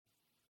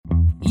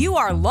You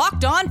are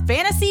Locked On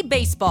Fantasy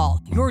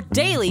Baseball, your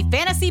daily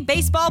fantasy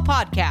baseball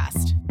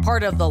podcast.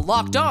 Part of the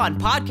Locked On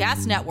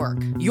Podcast Network,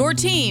 your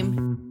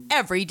team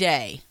every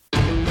day.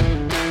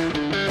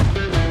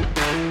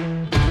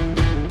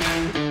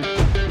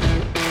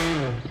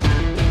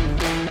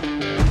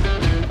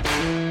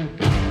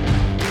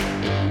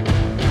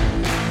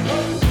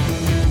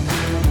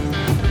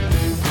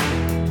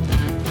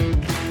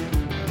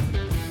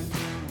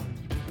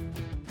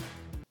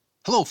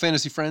 Hello,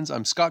 fantasy friends.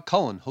 I'm Scott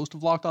Cullen, host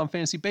of Locked On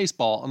Fantasy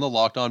Baseball on the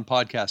Locked On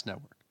Podcast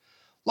Network.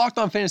 Locked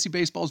On Fantasy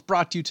Baseball is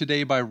brought to you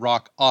today by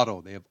Rock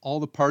Auto. They have all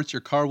the parts your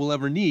car will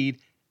ever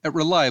need at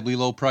reliably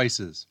low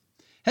prices.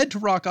 Head to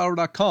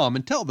rockauto.com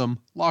and tell them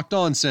Locked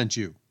On sent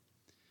you.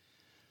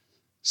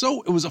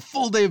 So, it was a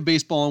full day of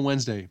baseball on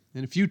Wednesday,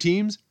 and a few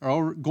teams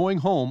are going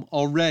home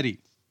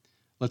already.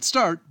 Let's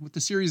start with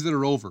the series that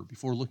are over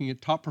before looking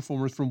at top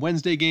performers from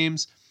Wednesday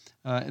games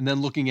and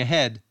then looking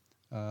ahead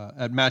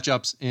at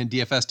matchups and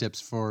DFS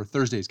tips for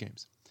Thursday's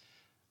games.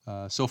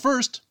 So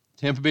first,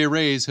 Tampa Bay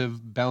Rays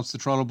have bounced the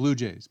Toronto Blue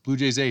Jays. Blue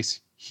Jays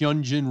ace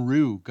Hyunjin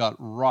Ryu got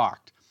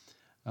rocked.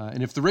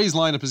 And if the Rays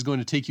lineup is going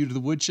to take you to the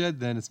woodshed,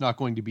 then it's not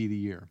going to be the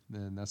year.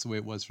 And that's the way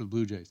it was for the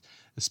Blue Jays,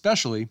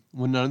 especially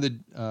when none of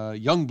the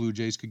young Blue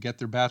Jays could get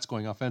their bats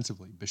going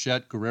offensively.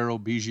 Bichette, Guerrero,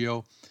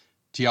 Biggio,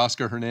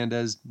 Teoscar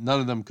Hernandez, none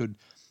of them could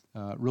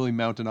really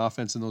mount an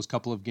offense in those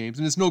couple of games.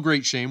 And it's no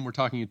great shame. We're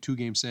talking a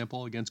 2-game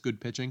sample against good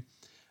pitching.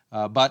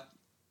 But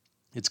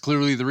it's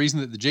clearly the reason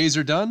that the Jays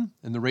are done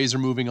and the Rays are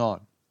moving on.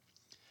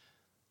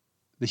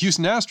 The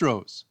Houston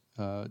Astros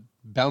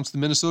bounced the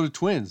Minnesota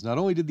Twins. Not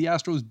only did the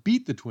Astros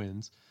beat the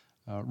Twins,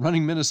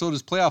 running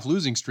Minnesota's playoff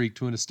losing streak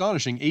to an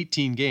astonishing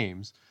 18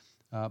 games,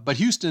 but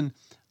Houston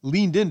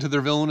leaned into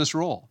their villainous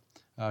role.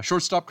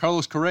 Shortstop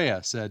Carlos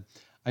Correa said,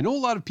 "I know a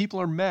lot of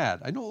people are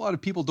mad. I know a lot of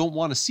people don't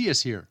want to see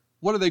us here.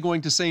 What are they going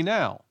to say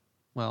now?"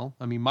 Well,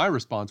 my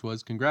response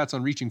was, congrats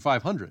on reaching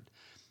 500.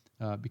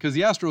 Because the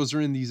Astros are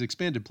in these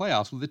expanded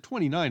playoffs with a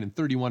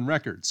 29-31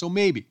 record. So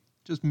maybe,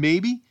 just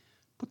maybe,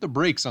 put the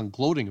brakes on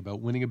gloating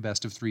about winning a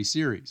best-of-3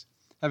 series.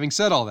 Having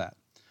said all that,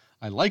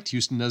 I liked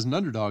Houston as an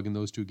underdog in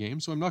those 2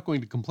 games, so I'm not going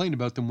to complain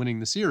about them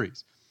winning the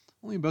series,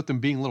 only about them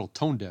being a little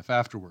tone-deaf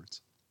afterwards.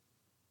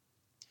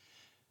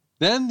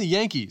 Then the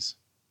Yankees,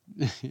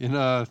 in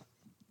a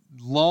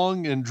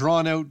long and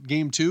drawn-out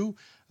Game 2,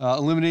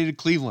 eliminated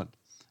Cleveland.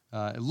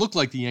 It looked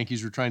like the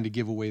Yankees were trying to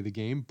give away the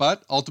game,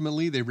 but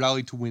ultimately they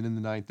rallied to win in the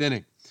 9th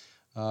inning.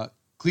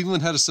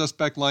 Cleveland had a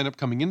suspect lineup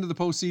coming into the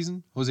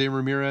postseason. Jose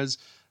Ramirez,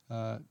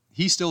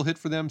 he still hit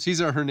for them.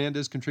 Cesar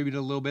Hernandez contributed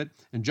a little bit,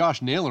 and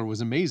Josh Naylor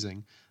was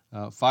amazing.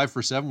 5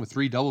 for 7 with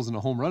 3 doubles and a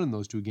home run in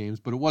those 2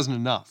 games, but it wasn't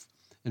enough.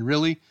 And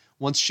really,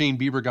 once Shane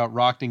Bieber got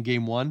rocked in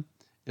Game 1,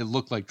 it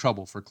looked like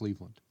trouble for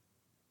Cleveland.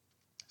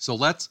 So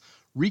let's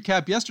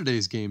recap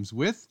yesterday's games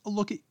with a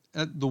look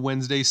at the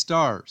Wednesday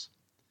stars.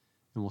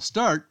 And we'll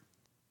start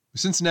with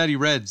Cincinnati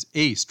Reds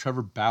ace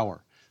Trevor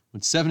Bauer.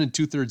 Went 7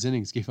 2/3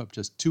 innings, gave up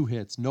just 2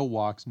 hits, no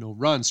walks, no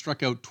runs,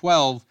 struck out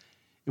 12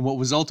 in what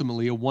was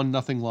ultimately a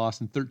 1-0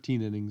 loss in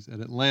 13 innings at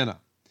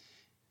Atlanta.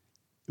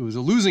 It was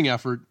a losing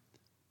effort,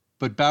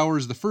 but Bauer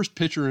is the first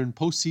pitcher in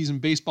postseason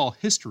baseball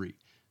history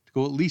to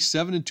go at least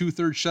 7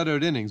 2/3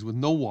 shutout innings with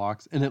no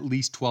walks and at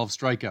least 12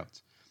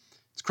 strikeouts.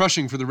 It's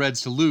crushing for the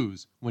Reds to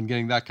lose when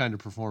getting that kind of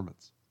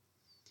performance.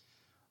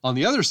 On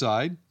the other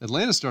side,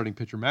 Atlanta starting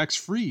pitcher Max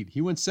Fried,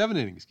 he went 7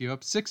 innings, gave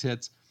up 6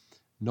 hits,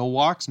 no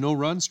walks, no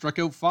runs, struck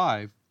out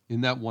 5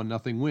 in that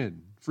 1-0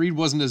 win. Fried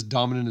wasn't as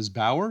dominant as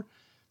Bauer,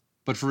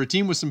 but for a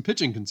team with some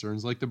pitching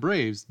concerns like the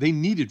Braves, they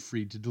needed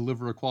Fried to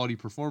deliver a quality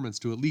performance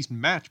to at least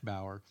match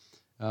Bauer,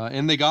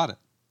 and they got it.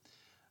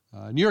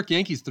 New York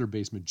Yankees third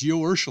baseman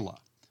Gio Urshela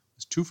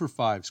was 2 for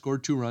 5,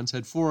 scored 2 runs,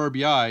 had 4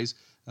 RBIs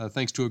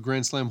thanks to a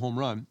grand slam home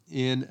run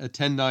in a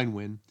 10-9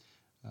 win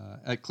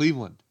at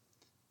Cleveland.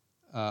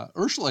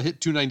 Urshela hit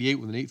 .298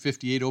 with an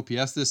 .858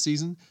 OPS this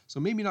season, so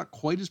maybe not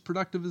quite as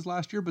productive as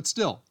last year, but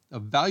still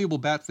a valuable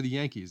bat for the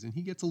Yankees, and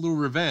he gets a little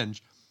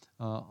revenge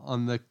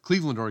on the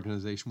Cleveland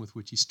organization with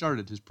which he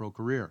started his pro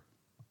career.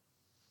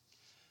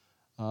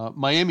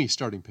 Miami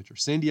starting pitcher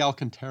Sandy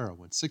Alcantara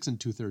went 6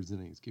 2/3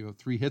 innings, gave up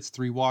 3 hits,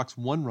 3 walks,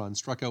 1 run,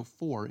 struck out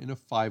 4 in a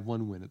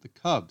 5-1 win at the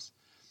Cubs.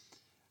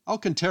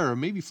 Alcantara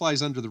maybe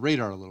flies under the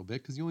radar a little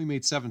bit because he only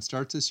made 7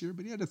 starts this year,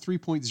 but he had a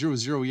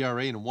 3.00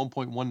 ERA and a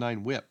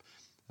 1.19 whip.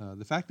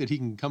 The fact that he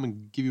can come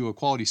and give you a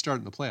quality start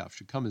in the playoffs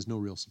should come as no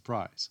real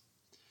surprise.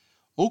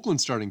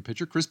 Oakland starting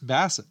pitcher Chris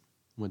Bassett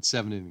went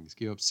 7 innings,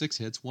 gave up 6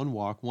 hits, 1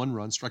 walk, 1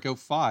 run, struck out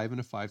 5 in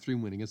a 5-3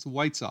 win against the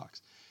White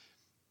Sox.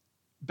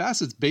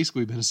 Bassett's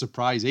basically been a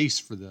surprise ace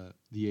for the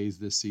A's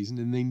this season,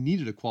 and they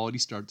needed a quality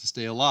start to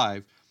stay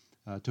alive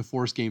to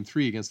force Game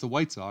 3 against the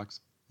White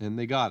Sox, and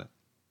they got it.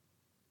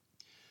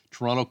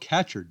 Toronto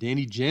catcher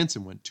Danny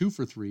Jansen went 2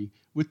 for 3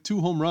 with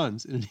 2 home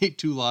runs in an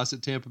 8-2 loss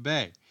at Tampa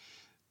Bay.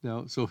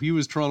 Now, so he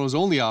was Toronto's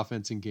only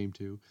offense in Game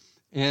 2.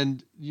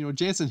 And,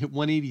 Jansen hit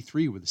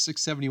 183 with a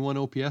 671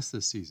 OPS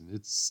this season.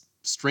 It's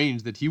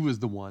strange that he was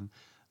the one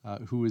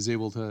who was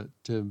able to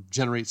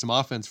generate some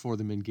offense for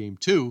them in Game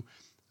 2.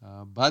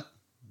 But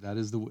that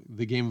is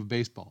the game of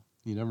baseball.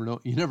 You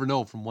never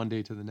know from one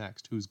day to the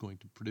next who's going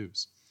to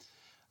produce.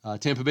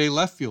 Tampa Bay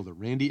left fielder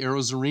Randy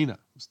Arozarena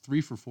was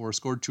 3 for 4,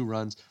 scored 2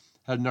 runs,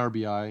 had an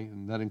RBI,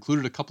 and that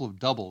included a couple of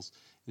doubles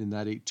in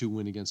that 8-2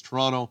 win against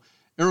Toronto.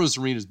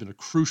 Arozarena has been a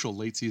crucial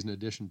late-season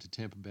addition to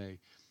Tampa Bay,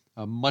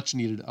 a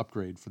much-needed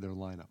upgrade for their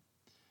lineup.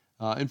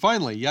 And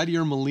finally,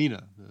 Yadier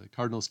Molina, the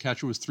Cardinals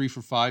catcher, was 3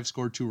 for 5,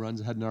 scored 2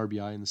 runs, had an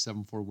RBI in the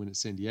 7-4 win at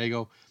San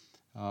Diego.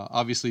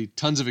 Obviously,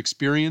 tons of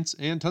experience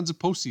and tons of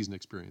postseason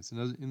experience.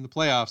 And in the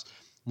playoffs,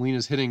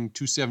 Molina's hitting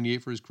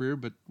 .278 for his career,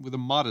 but with a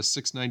modest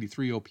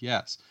 .693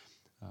 OPS.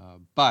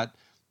 But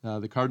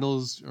the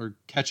Cardinals are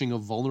catching a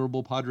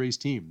vulnerable Padres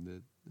team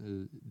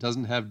that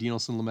doesn't have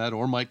Dinelson Lamet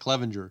or Mike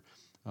Clevenger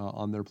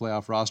on their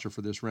playoff roster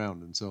for this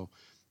round. And so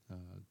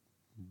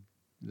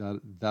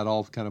that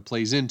all kind of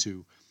plays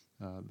into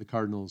the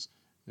Cardinals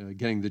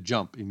getting the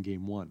jump in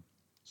Game 1.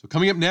 So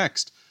coming up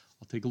next,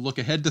 I'll take a look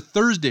ahead to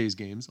Thursday's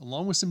games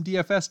along with some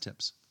DFS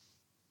tips.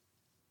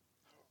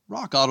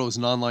 Rock Auto is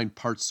an online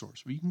parts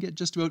source where you can get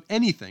just about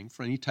anything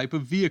for any type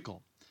of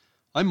vehicle.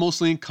 I'm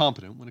mostly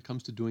incompetent when it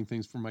comes to doing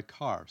things for my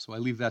car, so I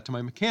leave that to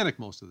my mechanic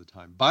most of the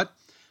time. But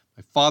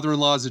my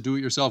father-in-law is a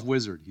do-it-yourself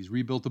wizard. He's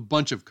rebuilt a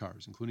bunch of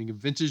cars, including a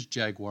vintage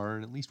Jaguar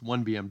and at least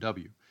one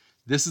BMW.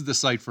 This is the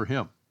site for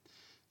him.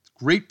 It's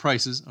great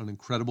prices on an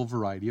incredible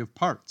variety of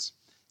parts.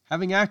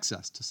 Having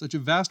access to such a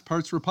vast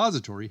parts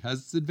repository has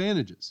its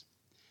advantages.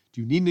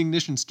 Do you need an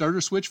ignition starter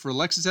switch for a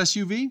Lexus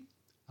SUV?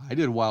 I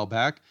did a while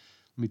back.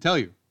 Let me tell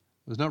you,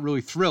 I was not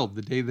really thrilled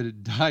the day that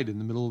it died in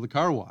the middle of the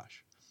car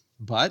wash.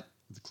 But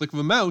with the click of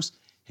a mouse,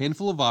 a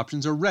handful of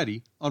options are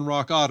ready on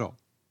Rock Auto.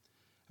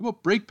 How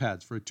about brake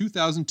pads for a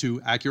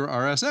 2002 Acura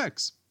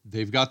RSX?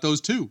 They've got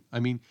those too. I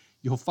mean,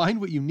 you'll find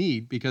what you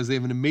need because they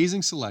have an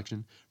amazing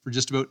selection for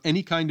just about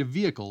any kind of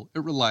vehicle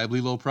at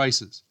reliably low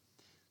prices.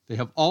 They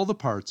have all the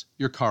parts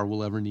your car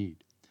will ever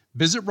need.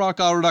 Visit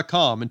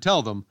rockauto.com and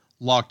tell them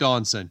Locked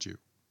On sent you.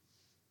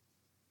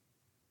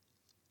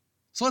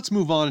 So let's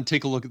move on and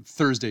take a look at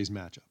Thursday's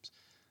matchups.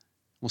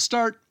 We'll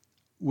start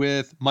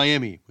with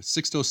Miami with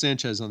Sixto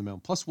Sanchez on the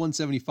mound, plus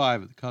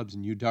 175 at the Cubs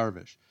and Yu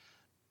Darvish.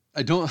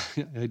 I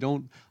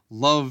don't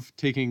love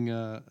taking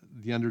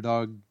the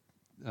underdog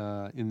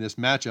in this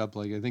matchup.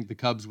 Like, I think the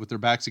Cubs, with their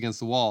backs against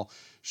the wall,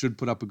 should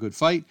put up a good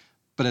fight.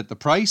 But at the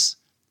price,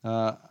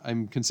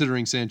 I'm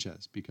considering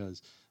Sanchez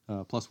because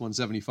plus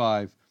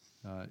 175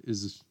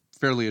 is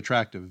fairly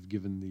attractive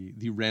given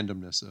the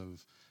randomness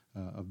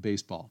of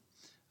baseball.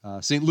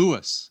 St.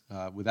 Louis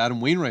with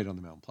Adam Wainwright on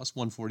the mound, plus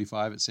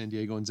 145 at San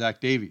Diego and Zach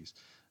Davies.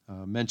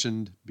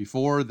 Mentioned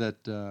before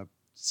that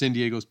San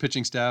Diego's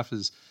pitching staff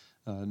is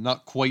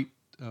not quite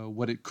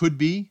what it could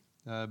be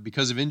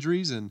because of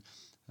injuries, and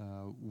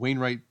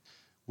Wainwright,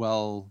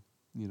 well,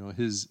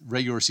 his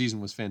regular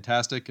season was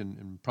fantastic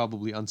and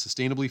probably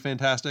unsustainably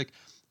fantastic.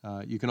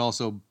 You can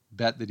also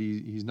bet that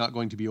he's not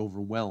going to be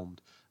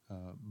overwhelmed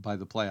by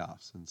the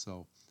playoffs, and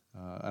so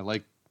I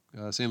like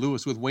St.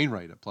 Louis with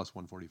Wainwright at plus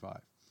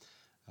 145.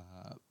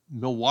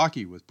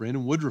 Milwaukee with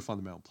Brandon Woodruff on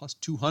the mound, plus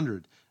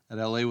 200 at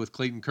LA with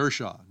Clayton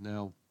Kershaw.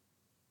 Now,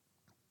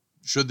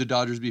 should the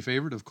Dodgers be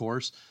favored? Of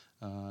course.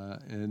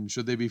 And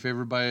should they be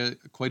favored by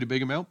quite a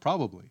big amount?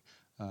 Probably.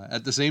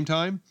 At the same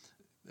time,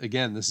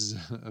 again, this is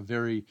a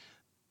very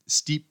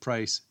steep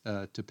price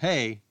to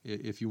pay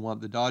if you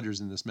want the Dodgers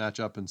in this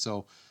matchup. And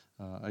so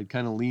I'd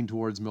kind of lean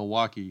towards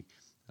Milwaukee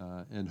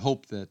and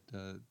hope that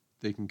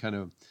they can kind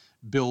of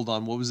build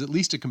on what was at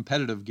least a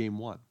competitive Game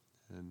 1.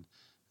 And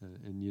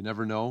you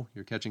never know.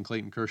 You're catching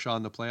Clayton Kershaw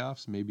in the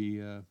playoffs.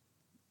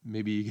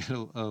 Maybe you get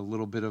a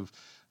little bit of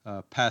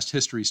past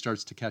history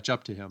starts to catch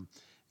up to him,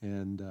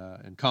 and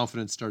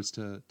confidence starts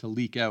to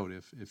leak out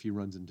if he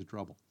runs into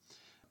trouble.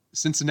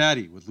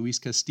 Cincinnati with Luis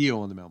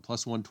Castillo on the mound,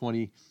 plus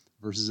 120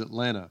 versus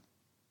Atlanta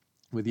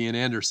with Ian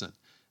Anderson.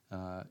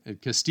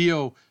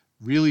 Castillo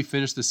really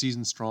finished the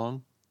season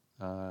strong,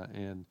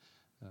 and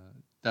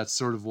that's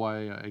sort of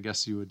why I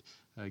guess you would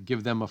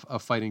give them a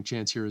fighting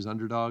chance here as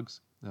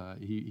underdogs.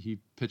 He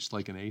pitched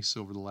like an ace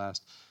over the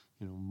last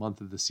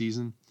month of the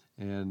season,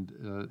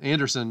 and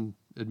Anderson,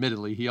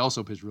 admittedly, he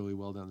also pitched really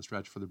well down the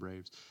stretch for the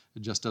Braves.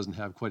 It just doesn't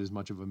have quite as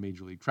much of a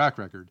major league track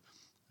record,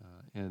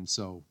 and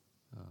so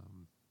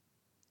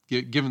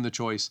given the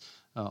choice,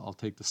 I'll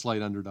take the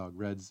slight underdog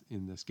Reds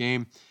in this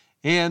game.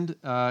 And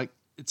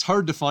it's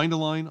hard to find a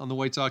line on the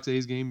White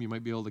Sox-A's game. You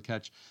might be able to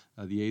catch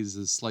the A's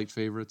as slight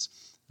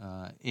favorites,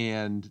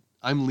 and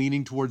I'm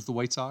leaning towards the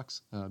White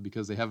Sox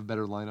because they have a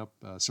better lineup.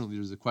 Certainly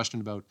there's a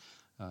question about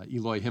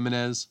Eloy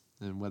Jimenez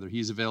and whether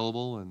he's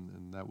available,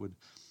 and that would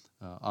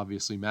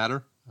obviously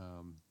matter.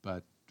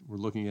 But we're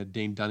looking at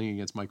Dane Dunning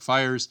against Mike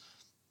Fiers,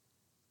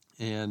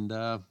 and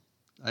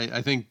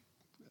I think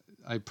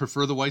I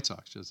prefer the White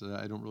Sox. Just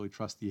I don't really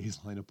trust the A's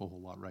lineup a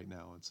whole lot right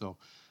now, and so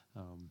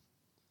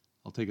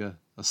I'll take a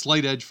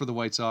slight edge for the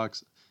White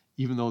Sox,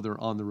 even though they're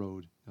on the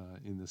road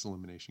in this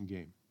elimination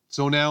game.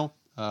 So now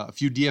a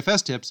few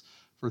DFS tips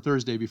for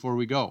Thursday before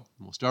we go.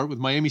 And we'll start with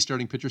Miami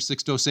starting pitcher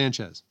Sixto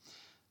Sanchez.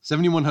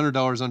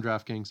 $7,100 on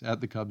DraftKings at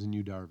the Cubs and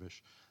Yu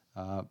Darvish.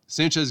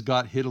 Sanchez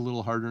got hit a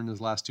little harder in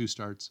his last 2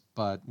 starts,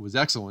 but was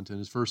excellent in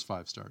his first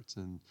 5 starts.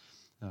 And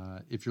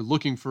if you're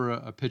looking for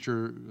a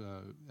pitcher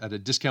at a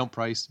discount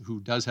price who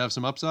does have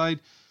some upside,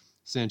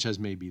 Sanchez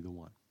may be the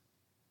one.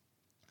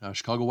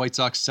 Chicago White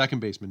Sox second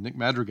baseman Nick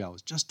Madrigal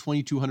is just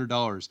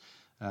 $2,200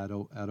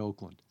 at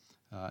Oakland.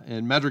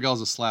 And Madrigal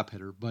is a slap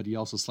hitter, but he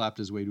also slapped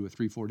his way to a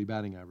 .340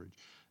 batting average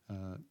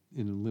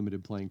in a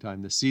limited playing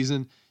time this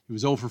season. He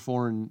was 0 for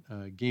 4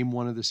 in Game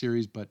 1 of the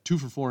series, but 2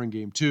 for 4 in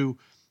Game 2.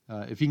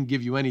 If he can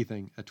give you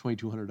anything at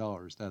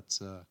 $2,200,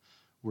 that's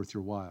worth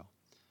your while.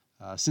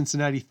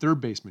 Cincinnati third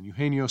baseman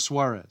Eugenio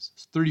Suarez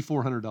is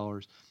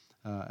 $3,400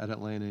 at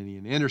Atlanta and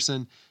Ian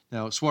Anderson.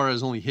 Now,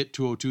 Suarez only hit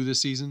 .202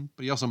 this season,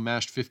 but he also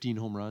mashed 15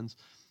 home runs.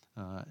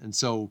 And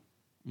so,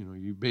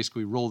 you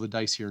basically roll the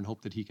dice here and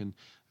hope that he can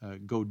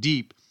go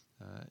deep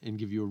and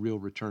give you a real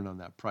return on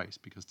that price,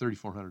 because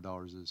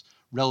 $3,400 is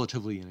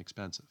relatively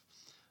inexpensive.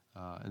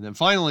 And then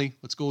finally,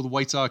 let's go with the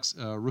White Sox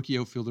rookie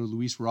outfielder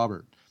Luis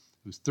Robert,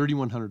 who's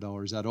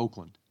 $3,100 at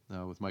Oakland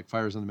with Mike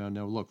Fiers on the mound.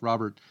 Now, look,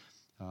 Robert,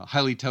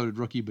 highly touted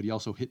rookie, but he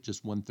also hit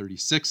just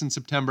 136 in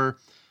September.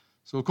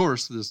 So, of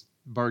course, this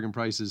bargain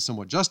price is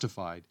somewhat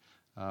justified.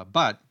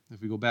 But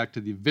if we go back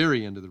to the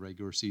very end of the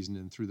regular season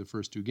and through the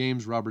first 2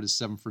 games, Robert is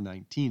 7 for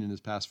 19 in his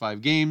past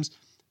 5 games.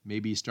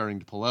 Maybe he's starting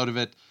to pull out of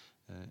it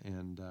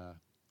and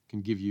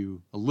can give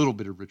you a little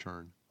bit of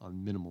return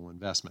on minimal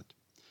investment.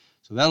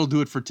 So that'll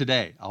do it for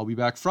today. I'll be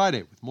back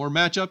Friday with more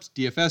matchups,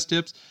 DFS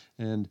tips,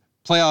 and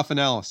playoff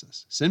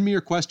analysis. Send me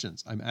your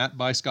questions. I'm at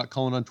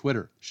 @ByScottCullen on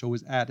Twitter. The show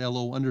is at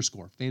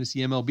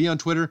 @LO_FantasyMLB on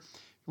Twitter. If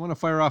you want to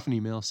fire off an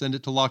email, send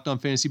it to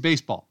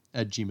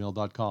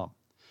LockedOnFantasyBaseball@gmail.com.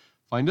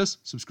 Find us,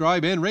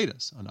 subscribe, and rate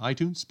us on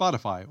iTunes,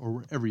 Spotify, or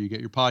wherever you get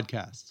your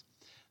podcasts.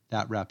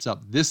 That wraps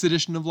up this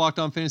edition of Locked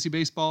On Fantasy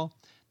Baseball.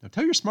 Now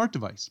tell your smart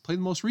device to play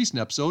the most recent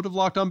episode of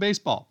Locked On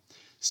Baseball.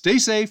 Stay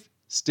safe,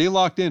 stay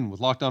locked in with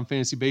Locked On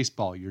Fantasy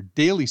Baseball, your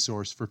daily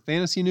source for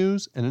fantasy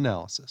news and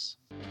analysis.